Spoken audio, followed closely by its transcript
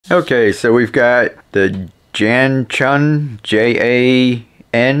Okay, so we've got the janchun,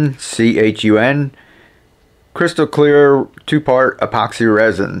 Janchun, crystal clear 2-part epoxy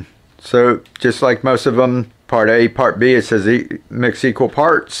resin. So just like most of them, part A, part B, it says mix equal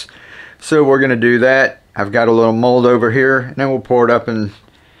parts. So we're going to do that. I've got a little mold over here, and then we'll pour it up and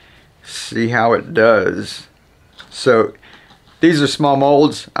see how it does. So these are small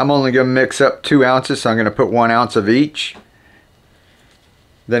molds. I'm only going to mix up 2 ounces, so I'm going to put 1 ounce of each.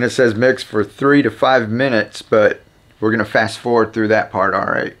 Then it says mix for 3 to 5 minutes, but we're going to fast forward through that part.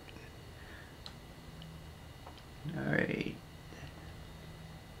 Alright.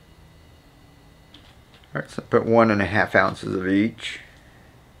 Alright, so put 1.5 ounces of each.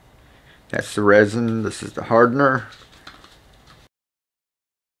 That's the resin. This is the hardener.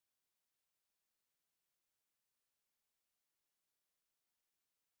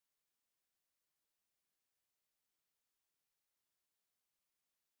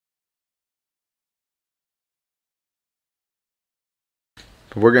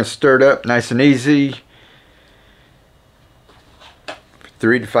 We're going to stir it up nice and easy for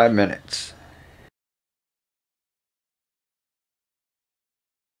 3 to 5 minutes.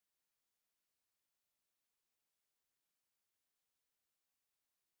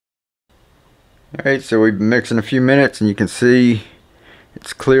 Alright, so we've been mixing a few minutes and you can see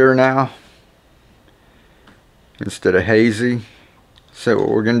it's clear now instead of hazy. So what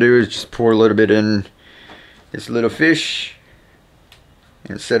we're going to do is just pour a little bit in this little fish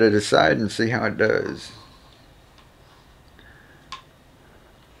and set it aside and see how it does.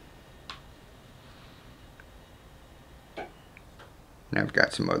 And I've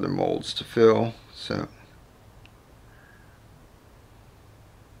got some other molds to fill, so